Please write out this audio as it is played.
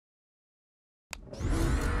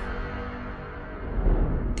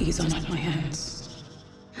These are not my hands.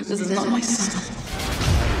 This is not my son.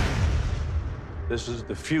 This is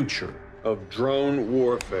the future of drone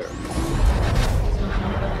warfare.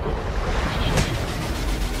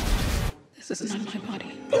 This is not my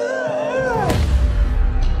body.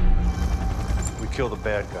 We kill the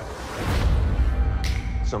bad guy.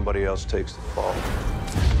 Somebody else takes the fall.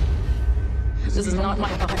 This is not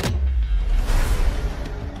my body.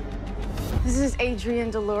 This is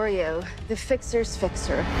Adrian Delorio, the fixer's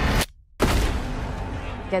fixer.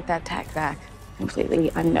 Get that tag back, completely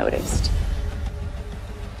unnoticed.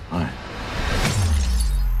 Hi.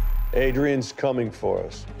 Adrian's coming for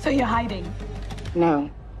us. So you're hiding? No,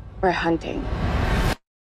 we're hunting.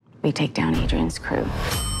 We take down Adrian's crew.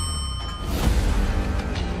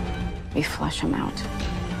 We flush him out.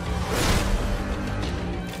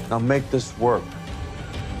 Now make this work.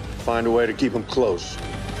 Find a way to keep him close.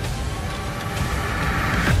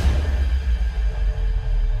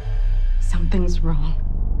 Something's wrong.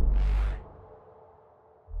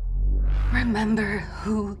 Remember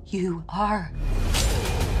who you are.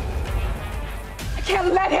 I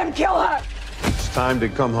can't let him kill her! It's time to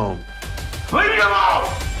come home. Leave him out!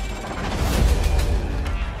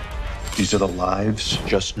 These are the lives,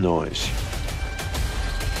 just noise.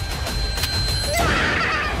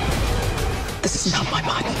 This is not my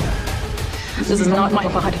body. This is not my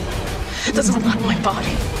body. This is not my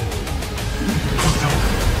body.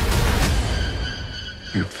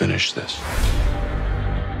 You finish this.